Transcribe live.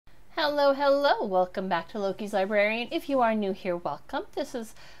Hello, hello. Welcome back to Loki's Librarian. If you are new here, welcome.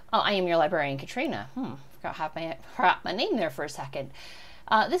 I am your librarian, Katrina. Forgot my name there for a second.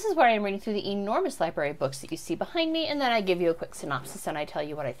 This is where I am reading through the enormous library of books that you see behind me, and then I give you a quick synopsis and I tell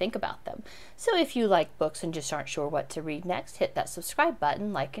you what I think about them. So if you like books and just aren't sure what to read next, hit that subscribe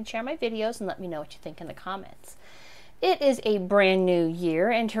button, like and share my videos, and let me know what you think in the comments. It is a brand new year,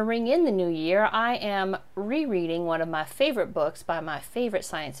 and to ring in the new year, I am rereading one of my favorite books by my favorite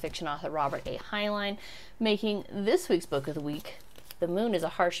science fiction author, Robert A. Heinlein, making this week's book of the week, The Moon is a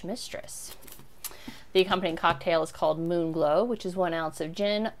Harsh Mistress. The accompanying cocktail is called Moon Glow, which is 1 ounce of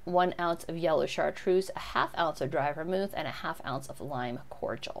gin, 1 ounce of yellow chartreuse, a ½ ounce of dry vermouth, and a ½ ounce of lime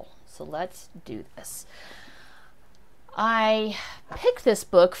cordial. So let's do this. I picked this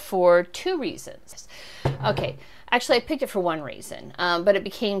book for 2 reasons. Okay. Actually, I picked it for 1 reason, but it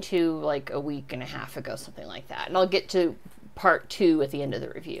became to like a week and a half ago, something like that. And I'll get to part 2 at the end of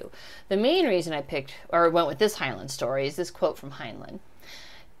the review. The main reason I picked, or went with this Heinlein story, is this quote from Heinlein.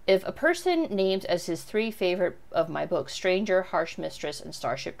 If a person names as his 3 favorite of my books Stranger, Harsh Mistress, and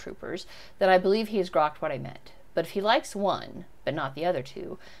Starship Troopers, then I believe he has grokked what I meant. But if he likes one, but not the other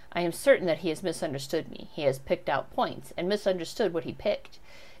 2, I am certain that he has misunderstood me. He has picked out points and misunderstood what he picked.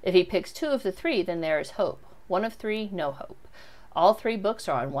 If he picks 2 of the 3, then there is hope. 1 of 3, no hope. All 3 books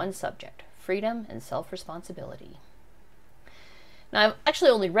are on one subject, freedom and self-responsibility. Now, I've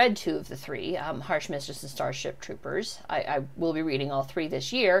actually only read 2 of the 3, Harsh Mistress and Starship Troopers. I will be reading all 3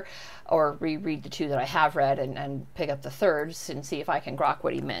 this year, or reread the 2 that I have read and pick up the 3rd and see if I can grok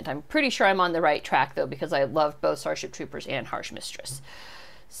what he meant. I'm pretty sure I'm on the right track, though, because I love both Starship Troopers and Harsh Mistress.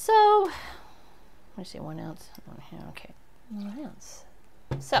 So, let me see, 1 ounce. Okay, 1 ounce.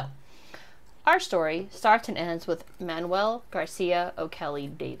 So, our story starts and ends with Manuel Garcia O'Kelly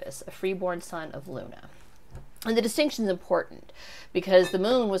Davis, a freeborn son of Luna. And the distinction is important because the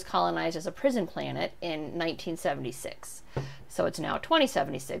moon was colonized as a prison planet in 1976. So it's now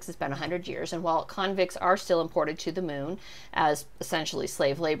 2076. It's been 100 years. And while convicts are still imported to the moon as essentially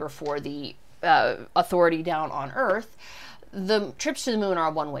slave labor for the authority down on Earth, the trips to the moon are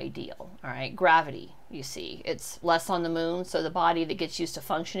a one-way deal. All right, gravity. You see, it's less on the moon, so the body that gets used to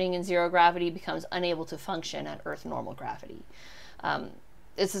functioning in 0 gravity becomes unable to function at Earth normal gravity.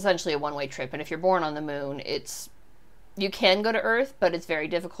 It's essentially a one-way trip, and if you're born on the moon, you can go to Earth, but it's very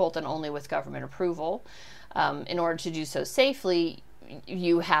difficult and only with government approval. In order to do so safely,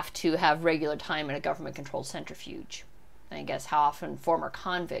 you have to have regular time in a government-controlled centrifuge. And I guess how often former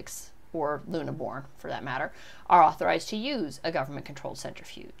convicts, or Luna-born for that matter, are authorized to use a government-controlled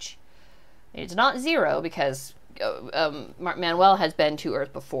centrifuge. It's not 0 because Manuel has been to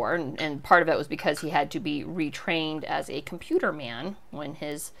Earth before, and part of it was because he had to be retrained as a computer man when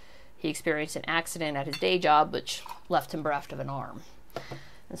he experienced an accident at his day job, which left him bereft of an arm.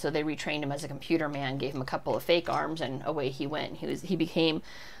 And so they retrained him as a computer man, gave him a couple of fake arms, and away he went. He became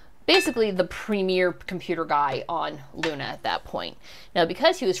basically the premier computer guy on Luna at that point. Now,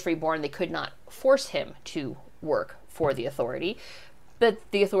 because he was freeborn, they could not force him to work for the Authority, but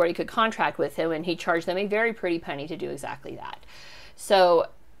the Authority could contract with him, and he charged them a very pretty penny to do exactly that. So,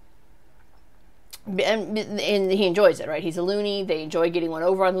 and he enjoys it, right? He's a loony. They enjoy getting one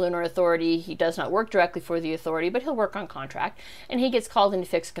over on the Lunar Authority. He does not work directly for the Authority, but he'll work on contract. And he gets called in to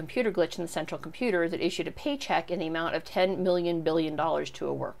fix a computer glitch in the central computer that issued a paycheck in the amount of $10 million billion to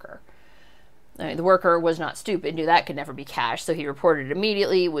a worker. The worker was not stupid, knew that could never be cashed, so he reported it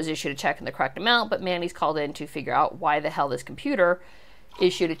immediately, was issued a check in the correct amount, but Manny's called in to figure out why the hell this computer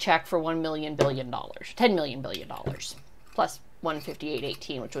issued a check for $10 million billion, plus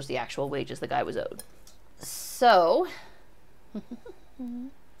 $158.18, which was the actual wages the guy was owed. So,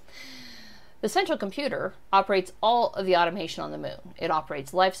 the central computer operates all of the automation on the moon. It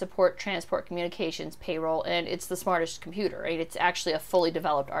operates life support, transport, communications, payroll, and it's the smartest computer, right? It's actually a fully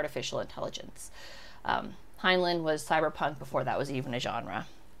developed artificial intelligence. Heinlein was cyberpunk before that was even a genre.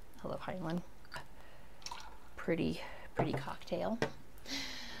 Hello, Heinlein. Pretty cocktail.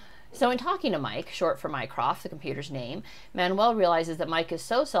 So in talking to Mike, short for Mycroft, the computer's name, Manuel realizes that Mike is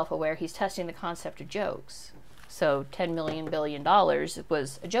so self-aware he's testing the concept of jokes. So $10 million billion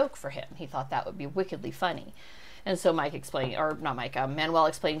was a joke for him. He thought that would be wickedly funny. And so Manuel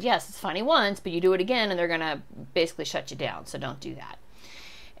explains, yes, it's funny once, but you do it again and they're going to basically shut you down, so don't do that.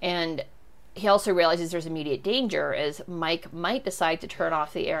 And he also realizes there's immediate danger as Mike might decide to turn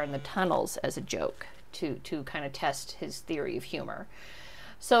off the air in the tunnels as a joke to kind of test his theory of humor.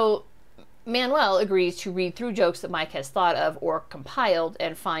 So Manuel agrees to read through jokes that Mike has thought of or compiled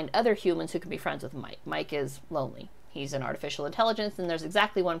and find other humans who can be friends with Mike. Mike is lonely. He's an artificial intelligence, and there's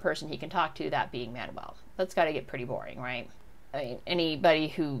exactly one person he can talk to, that being Manuel. That's got to get pretty boring, right? I mean, anybody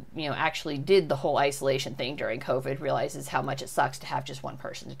who, actually did the whole isolation thing during COVID realizes how much it sucks to have just one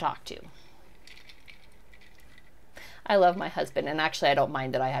person to talk to. I love my husband, and actually I don't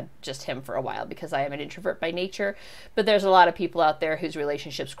mind that I had just him for a while because I am an introvert by nature, but there's a lot of people out there whose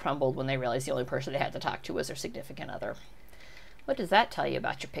relationships crumbled when they realized the only person they had to talk to was their significant other. What does that tell you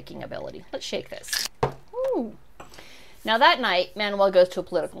about your picking ability? Let's shake this. Ooh. Now that night, Manuel goes to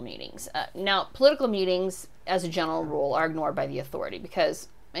political meetings. Now, political meetings, as a general rule, are ignored by the authority because,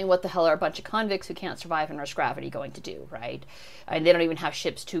 what the hell are a bunch of convicts who can't survive in Earth's gravity going to do, right? And they don't even have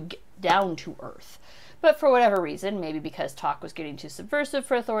ships to get down to Earth. But for whatever reason, maybe because talk was getting too subversive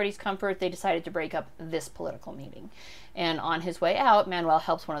for authorities' comfort, they decided to break up this political meeting. And on his way out, Manuel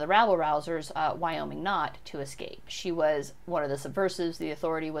helps one of the rabble-rousers, Wyoming Knott, to escape. She was one of the subversives the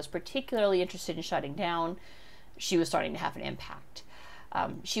authority was particularly interested in shutting down. She was starting to have an impact.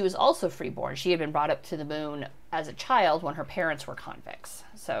 She was also freeborn. She had been brought up to the moon as a child when her parents were convicts.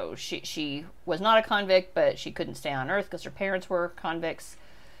 So she was not a convict, but she couldn't stay on Earth because her parents were convicts.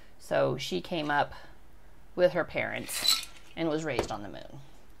 So she came up with her parents and was raised on the moon.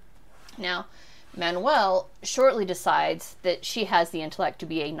 Now, Manuel shortly decides that she has the intellect to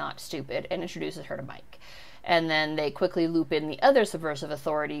be a not stupid and introduces her to Mike. And then they quickly loop in the other subversive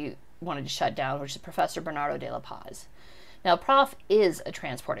authority wanted to shut down, which is Professor Bernardo de la Paz. Now, Prof is a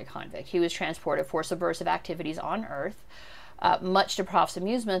transported convict. He was transported for subversive activities on Earth. Much to Prof's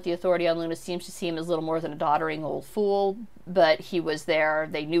amusement, the authority on Luna seems to see him as little more than a doddering old fool, but he was there.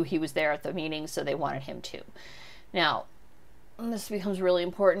 They knew he was there at the meeting, so they wanted him too. Now, this becomes really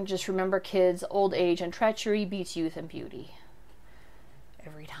important. Just remember, kids, old age and treachery beats youth and beauty.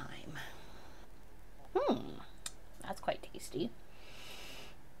 Every time. That's quite tasty.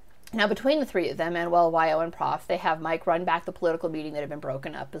 Now, between the three of them, Manuel, Wyo, and Prof, they have Mike run back the political meeting that had been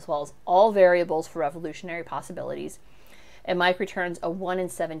broken up, as well as all variables for revolutionary possibilities. And Mike returns a 1 in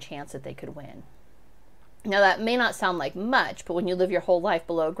 7 chance that they could win. Now, that may not sound like much, but when you live your whole life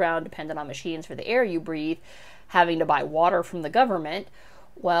below ground, dependent on machines for the air you breathe, having to buy water from the government,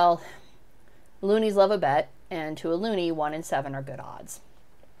 well, loonies love a bet, and to a loony, 1 in 7 are good odds.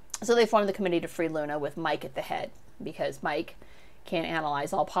 So they formed the Committee to Free Luna with Mike at the head, because Mike can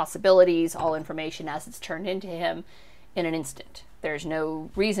analyze all possibilities, all information as it's turned into him in an instant. There's no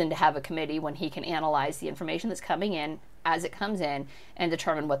reason to have a committee when he can analyze the information that's coming in as it comes in and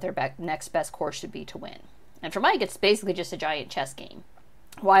determine what their next best course should be to win. And for Mike, it's basically just a giant chess game.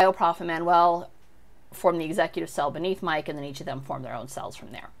 Wyo, Prof, and Manuel form the executive cell beneath Mike, and then each of them form their own cells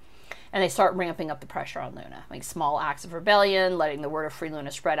from there. And they start ramping up the pressure on Luna, like small acts of rebellion, letting the word of Free Luna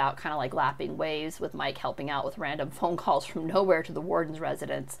spread out, kind of like lapping waves, with Mike helping out with random phone calls from nowhere to the warden's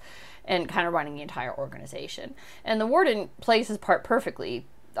residence, and kind of running the entire organization. And the warden plays his part perfectly,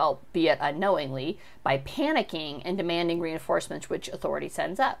 albeit unknowingly, by panicking and demanding reinforcements which authority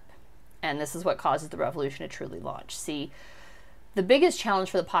sends up. And this is what causes the revolution to truly launch. See, the biggest challenge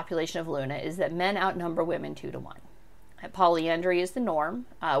for the population of Luna is that men outnumber women 2 to 1. Polyandry is the norm,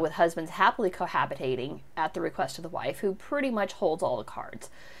 with husbands happily cohabitating at the request of the wife, who pretty much holds all the cards.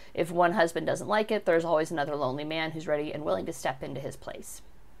 If one husband doesn't like it, there's always another lonely man who's ready and willing to step into his place.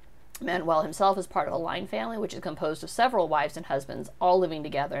 Manuel himself is part of a line family, which is composed of several wives and husbands, all living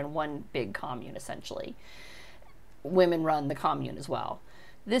together in one big commune, essentially. Women run the commune as well.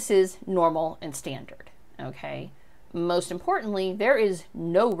 This is normal and standard, okay? Most importantly, there is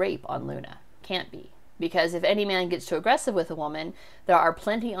no rape on Luna. Can't be. Because if any man gets too aggressive with a woman, there are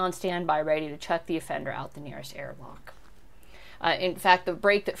plenty on standby ready to chuck the offender out the nearest airlock. In fact, the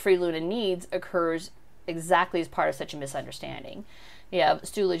break that Free Luna needs occurs exactly as part of such a misunderstanding. Yeah,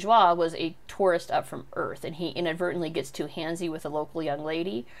 Stu LeJoie was a tourist up from Earth, and he inadvertently gets too handsy with a local young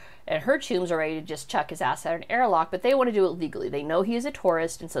lady, and her chums are ready to just chuck his ass out an airlock, but they want to do it legally. They know he is a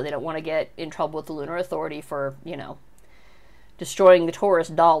tourist, and so they don't want to get in trouble with the Lunar Authority for, destroying the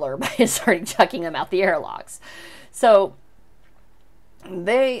tourist dollar by starting chucking them out the airlocks. So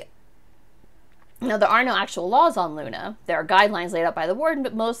there are no actual laws on Luna. There are guidelines laid out by the warden,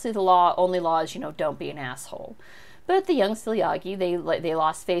 but mostly the only law is, don't be an asshole. But the young Stilyagi, they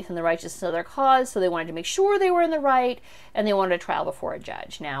lost faith in the righteousness of their cause, so they wanted to make sure they were in the right, and they wanted a trial before a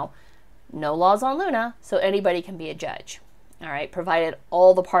judge. Now, no laws on Luna, so anybody can be a judge, all right, provided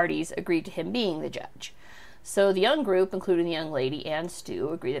all the parties agree to him being the judge. So the young group, including the young lady and Stu,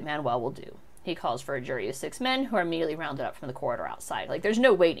 agree that Manuel will do. He calls for a jury of 6 men who are immediately rounded up from the corridor outside. Like, there's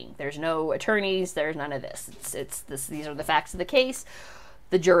no waiting. There's no attorneys. There's none of this. These are the facts of the case.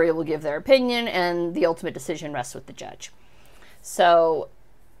 The jury will give their opinion, and the ultimate decision rests with the judge. So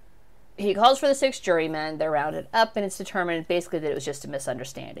he calls for the 6 jurymen. They're rounded up, and it's determined basically that it was just a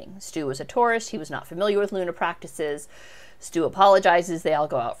misunderstanding. Stu was a tourist. He was not familiar with Luna practices. Stu apologizes, they all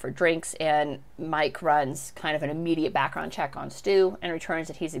go out for drinks, and Mike runs kind of an immediate background check on Stu and returns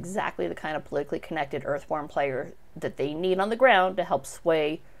that he's exactly the kind of politically connected Earthborn player that they need on the ground to help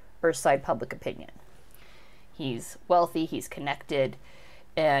sway Earthside public opinion. He's wealthy, he's connected,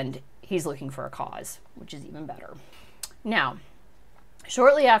 and he's looking for a cause, which is even better. Now,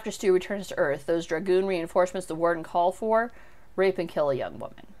 shortly after Stu returns to Earth, those Dragoon reinforcements the Warden call for rape and kill a young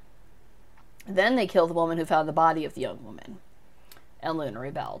woman. Then they kill the woman who found the body of the young woman, and Luna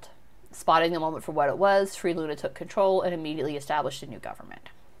rebelled. Spotting the moment for what it was, Free Luna took control and immediately established a new government.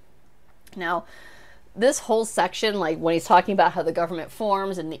 Now, this whole section, like when he's talking about how the government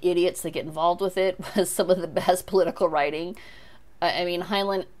forms and the idiots that get involved with it, was some of the best political writing. I mean,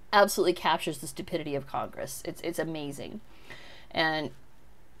 Heinlein absolutely captures the stupidity of Congress. It's amazing. And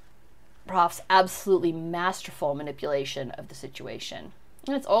Proff's absolutely masterful manipulation of the situation.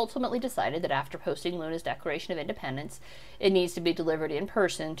 And it's ultimately decided that after posting Luna's Declaration of Independence, it needs to be delivered in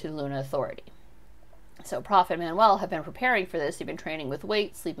person to the Luna Authority. So Proff and Manuel have been preparing for this. They've been training with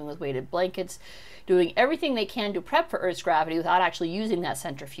weights, sleeping with weighted blankets, doing everything they can to prep for Earth's gravity without actually using that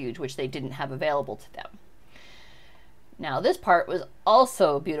centrifuge, which they didn't have available to them. Now, this part was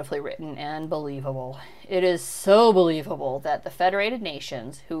also beautifully written and believable. It is so believable that the Federated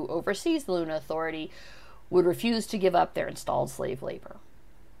Nations, who oversees the Luna Authority, would refuse to give up their installed slave labor.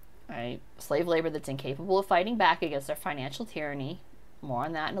 Right? Slave labor that's incapable of fighting back against their financial tyranny, more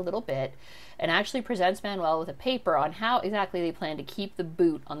on that in a little bit, and actually presents Manuel with a paper on how exactly they plan to keep the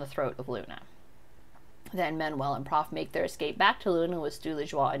boot on the throat of Luna. Then Manuel and Proff make their escape back to Luna with Stu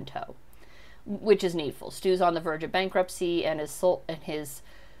LeJoie in tow, which is needful. Stu's on the verge of bankruptcy and his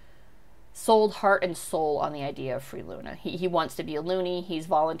sold heart and soul on the idea of Free Luna. He wants to be a loony. He's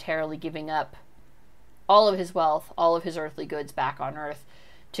voluntarily giving up all of his wealth, all of his earthly goods back on Earth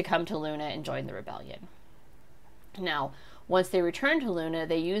to come to Luna and join the rebellion. Now, once they return to Luna,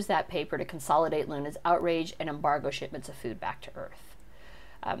 they use that paper to consolidate Luna's outrage and embargo shipments of food back to Earth.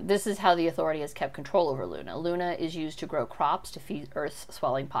 This is how the Authority has kept control over Luna. Luna is used to grow crops to feed Earth's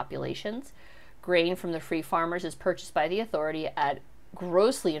swelling populations. Grain from the free farmers is purchased by the Authority at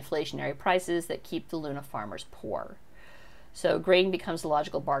grossly inflationary prices that keep the Luna farmers poor. So grain becomes the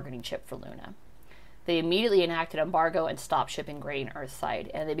logical bargaining chip for Luna. They immediately enacted embargo and stopped shipping grain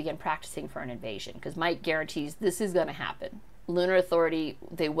Earthside, and they began practicing for an invasion, because Mike guarantees this is going to happen. Lunar Authority,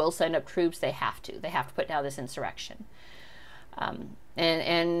 they will send up troops. They have to. They have to put down this insurrection.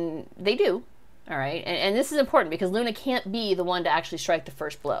 And they do. All right. And this is important because Luna can't be the one to actually strike the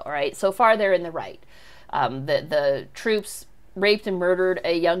first blow. All right. So far, they're in the right. The troops raped and murdered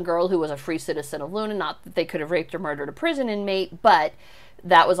a young girl who was a free citizen of Luna. Not that they could have raped or murdered a prison inmate, but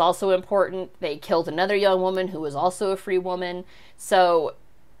that was also important. They killed another young woman who was also a free woman. So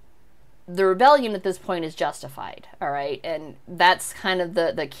the rebellion at this point is justified, all right? And that's kind of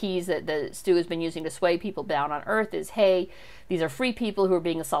the keys that the Stu has been using to sway people down on Earth is, hey, these are free people who are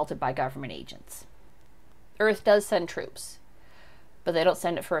being assaulted by government agents. Earth does send troops, but they don't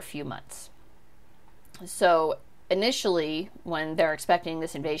send it for a few months. So initially, when they're expecting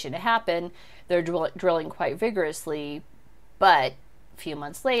this invasion to happen, they're drilling quite vigorously, but a few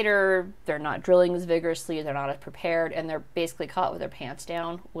months later, they're not drilling as vigorously, they're not as prepared, and they're basically caught with their pants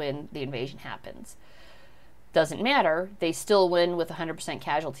down when the invasion happens. Doesn't matter, they still win with 100%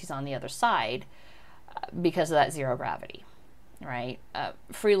 casualties on the other side because of that zero gravity, right?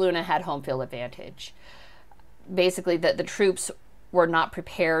 Free Luna had home field advantage. Basically, the troops were not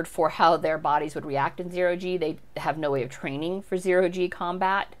prepared for how their bodies would react in zero-G. They have no way of training for zero-G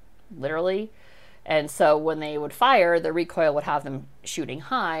combat, literally. And so when they would fire, the recoil would have them shooting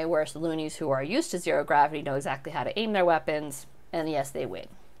high, whereas the loonies who are used to zero gravity know exactly how to aim their weapons, and yes, they win.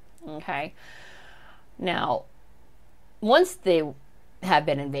 Okay? Now, once they have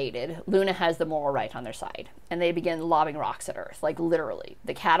been invaded, Luna has the moral right on their side, and they begin lobbing rocks at Earth, like literally.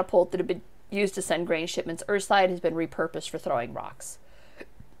 The catapult that had been used to send grain shipments Earthside has been repurposed for throwing rocks.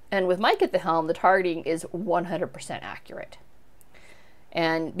 And with Mike at the helm, the targeting is 100% accurate.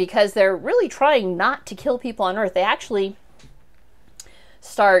 And because they're really trying not to kill people on Earth, they actually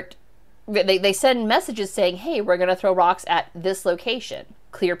they send messages saying, hey, we're going to throw rocks at this location,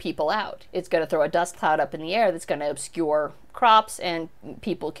 clear people out. It's going to throw a dust cloud up in the air that's going to obscure crops, and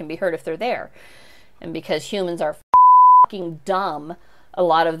people can be hurt if they're there. And because humans are fucking dumb, a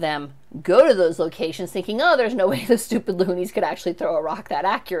lot of them go to those locations thinking, oh, there's no way those stupid loonies could actually throw a rock that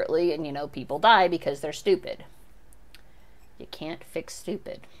accurately, and, people die because they're stupid. You can't fix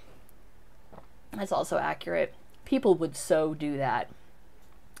stupid. That's also accurate. People would so do that.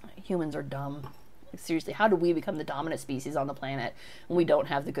 Humans are dumb. Seriously, how do we become the dominant species on the planet when we don't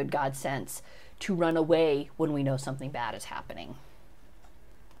have the good God sense to run away when we know something bad is happening?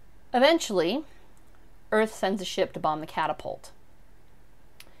 Eventually, Earth sends a ship to bomb the catapult.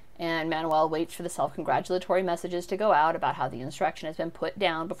 And Manuel waits for the self-congratulatory messages to go out about how the insurrection has been put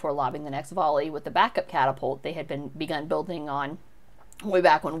down before lobbing the next volley with the backup catapult they had begun building on way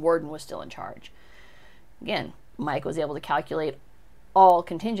back when Warden was still in charge. Again, Mike was able to calculate all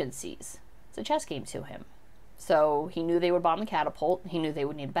contingencies. It's a chess game to him. So he knew they would bomb the catapult. He knew they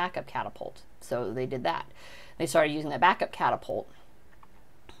would need a backup catapult. So they did that. They started using that backup catapult.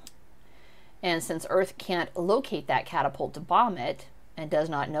 And since Earth can't locate that catapult to bomb it, and does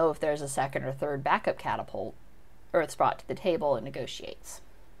not know if there's a second or third backup catapult, Earth's brought to the table and negotiates.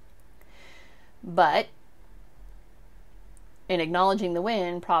 But in acknowledging the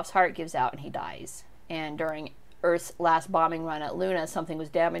win, Prof's heart gives out and he dies. And during Earth's last bombing run at Luna, something was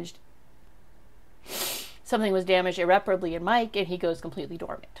damaged irreparably in Mike, and he goes completely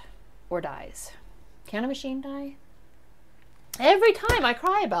dormant or dies. Can a machine die? Every time I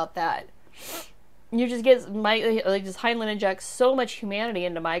cry about that. You just get Mike, like, just Heinlein injects so much humanity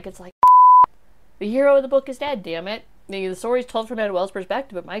into Mike. It's like, the hero of the book is dead, damn it. The story's told from Manuel's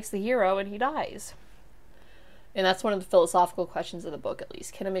perspective, but Mike's the hero and he dies. And that's one of the philosophical questions of the book, at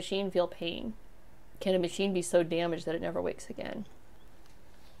least. Can a machine feel pain? Can a machine be so damaged that it never wakes again?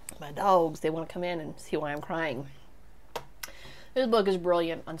 My dogs, they want to come in and see why I'm crying. This book is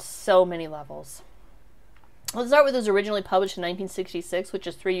brilliant on so many levels. Let's start with it was originally published in 1966, which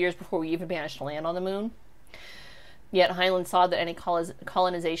is 3 years before we even managed to land on the moon. Yet Heinlein saw that any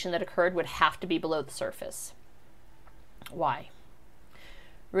colonization that occurred would have to be below the surface. Why?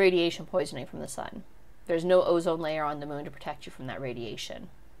 Radiation poisoning from the sun. There's no ozone layer on the moon to protect you from that radiation.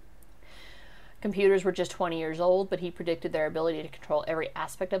 Computers were just 20 years old, but he predicted their ability to control every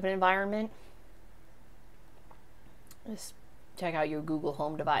aspect of an environment. Just check out your Google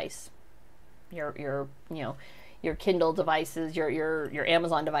Home device. Your Kindle devices, your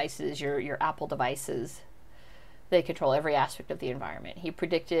Amazon devices, your Apple devices. They control every aspect of the environment. He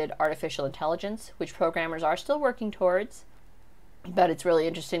predicted artificial intelligence, which programmers are still working towards. But it's really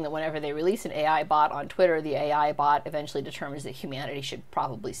interesting that whenever they release an AI bot on Twitter, the AI bot eventually determines that humanity should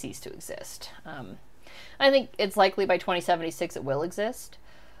probably cease to exist. I think it's likely by 2076 it will exist.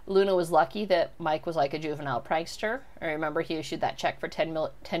 Luna was lucky that Mike was like a juvenile prankster. I remember he issued that check for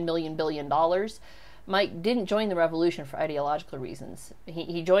 $10 billion. Mike didn't join the revolution for ideological reasons.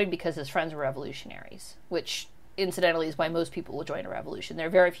 He joined because his friends were revolutionaries, which incidentally is why most people will join a revolution. There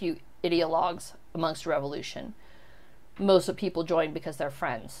are very few ideologues amongst a revolution. Most of people join because their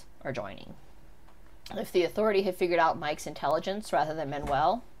friends are joining. If the authority had figured out Mike's intelligence rather than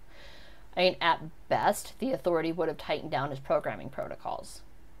Manuel, I mean, at best, the authority would have tightened down his programming protocols.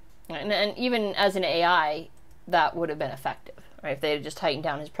 And even as an AI, that would have been effective. Right? If they had just tightened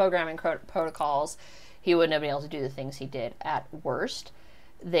down his programming protocols, he wouldn't have been able to do the things he did. At worst,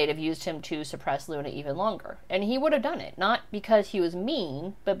 they'd have used him to suppress Luna even longer. And he would have done it, not because he was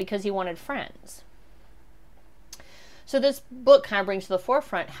mean, but because he wanted friends. So this book kind of brings to the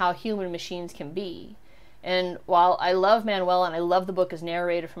forefront how human machines can be. And while I love Manuel and I love the book as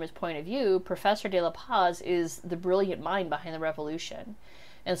narrated from his point of view, Professor de la Paz is the brilliant mind behind the revolution.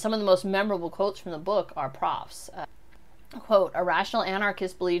 And some of the most memorable quotes from the book are Prof's. Quote, "A rational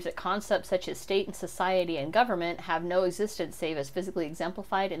anarchist believes that concepts such as state and society and government have no existence save as physically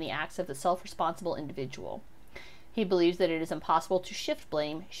exemplified in the acts of the self-responsible individual. He believes that it is impossible to shift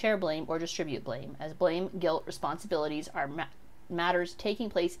blame, share blame, or distribute blame, as blame, guilt, responsibilities are matters taking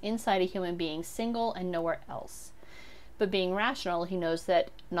place inside a human being single and nowhere else. But being rational, he knows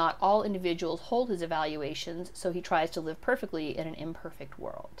that not all individuals hold his evaluations, so he tries to live perfectly in an imperfect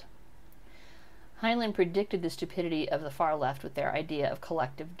world." Heinlein predicted the stupidity of the far left with their idea of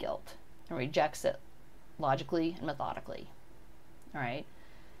collective guilt and rejects it logically and methodically. All right?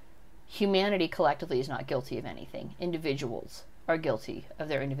 Humanity collectively is not guilty of anything. Individuals are guilty of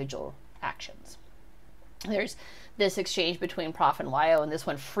their individual actions. There's this exchange between Prof and Wyo, and this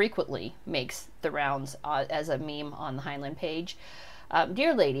one frequently makes the rounds as a meme on the Heinlein page.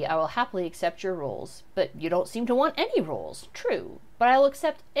 "Dear lady, I will happily accept your rules, but you don't seem to want any rules. True, but I will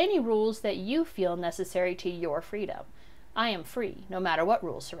accept any rules that you feel necessary to your freedom. I am free, no matter what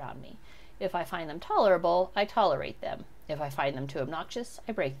rules surround me. If I find them tolerable, I tolerate them. If I find them too obnoxious,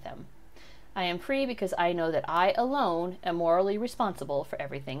 I break them. I am free because I know that I alone am morally responsible for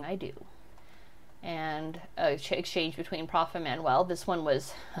everything I do." And an exchange between Prof and Manuel. This one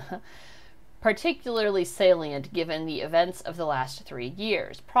was particularly salient given the events of the last 3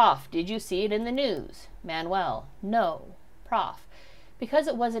 years. "Prof, did you see it in the news?" Manuel, "No." Prof, "Because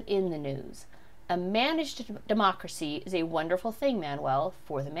it wasn't in the news. A managed democracy is a wonderful thing, Manuel,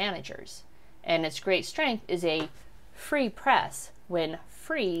 for the managers. And its great strength is a free press, when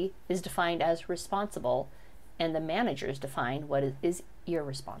free is defined as responsible, and the managers define what is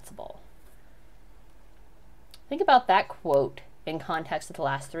irresponsible. Think about that quote in context of the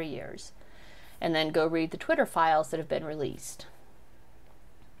last 3 years, and then go read the Twitter files that have been released.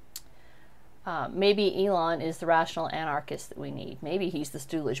 Maybe Elon is the rational anarchist that we need. Maybe he's the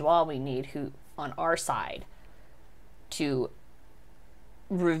Stu LeJoie we need, who on our side, to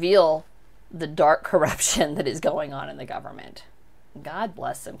reveal the dark corruption that is going on in the government. God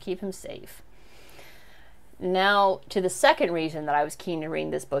bless him. Keep him safe. Now, to the second reason that I was keen to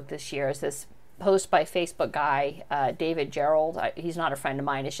read this book this year is this post by Facebook guy, David Gerald. He's not a friend of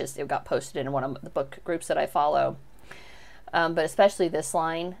mine. It's just it got posted in one of the book groups that I follow. But especially this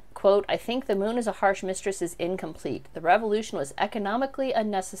line, quote, "I think The Moon is a Harsh Mistress is incomplete. The revolution was economically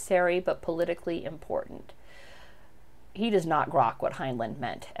unnecessary, but politically important." He does not grok what Heinlein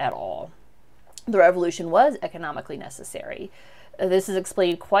meant at all. The revolution was economically necessary. This is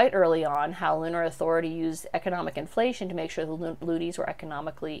explained quite early on, how Lunar Authority used economic inflation to make sure the loonies were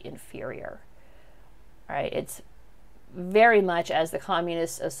economically inferior. All right, it's very much as the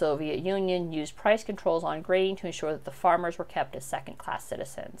communists of Soviet Union used price controls on grain to ensure that the farmers were kept as second-class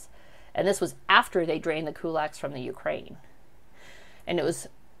citizens. And this was after they drained the kulaks from the Ukraine. And it was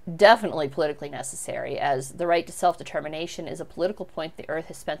definitely politically necessary, as the right to self-determination is a political point the Earth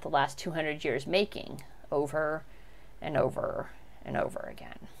has spent the last 200 years making over and over and over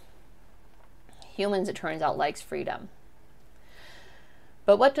again. Humans, it turns out, likes freedom.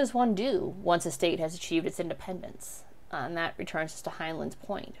 But what does one do once a state has achieved its independence? And that returns us to Heinlein's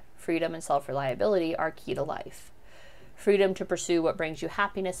point. Freedom and self-reliability are key to life. Freedom to pursue what brings you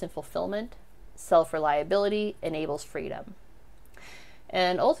happiness and fulfillment. Self-reliability enables freedom.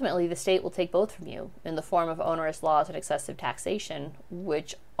 And ultimately, the state will take both from you in the form of onerous laws and excessive taxation,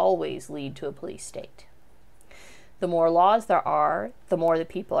 which always lead to a police state. The more laws there are, the more the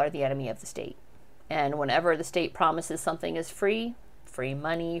people are the enemy of the state. And whenever the state promises something is free, free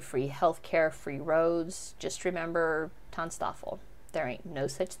money, free healthcare, free roads, just remember Tanstaffel. There ain't no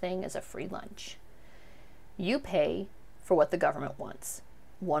such thing as a free lunch. You pay for what the government wants.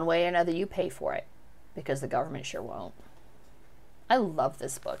 One way or another, you pay for it, because the government sure won't. I love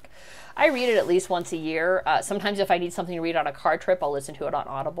this book. I read it at least once a year. Sometimes if I need something to read on a car trip, I'll listen to it on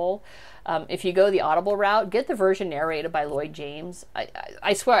Audible. If you go the Audible route, get the version narrated by Lloyd James.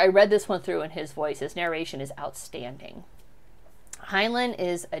 I swear I read this one through in his voice. His narration is outstanding. Heinlein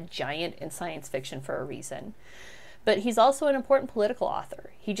is a giant in science fiction for a reason. But he's also an important political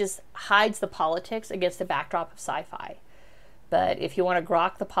author. He just hides the politics against the backdrop of sci-fi. But if you want to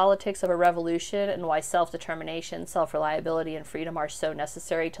grok the politics of a revolution and why self-determination, self-reliability, and freedom are so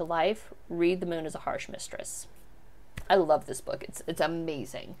necessary to life, read The Moon is a Harsh Mistress. I love this book. It's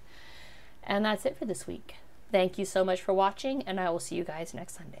amazing. And that's it for this week. Thank you so much for watching, and I will see you guys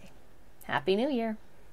next Sunday. Happy New Year!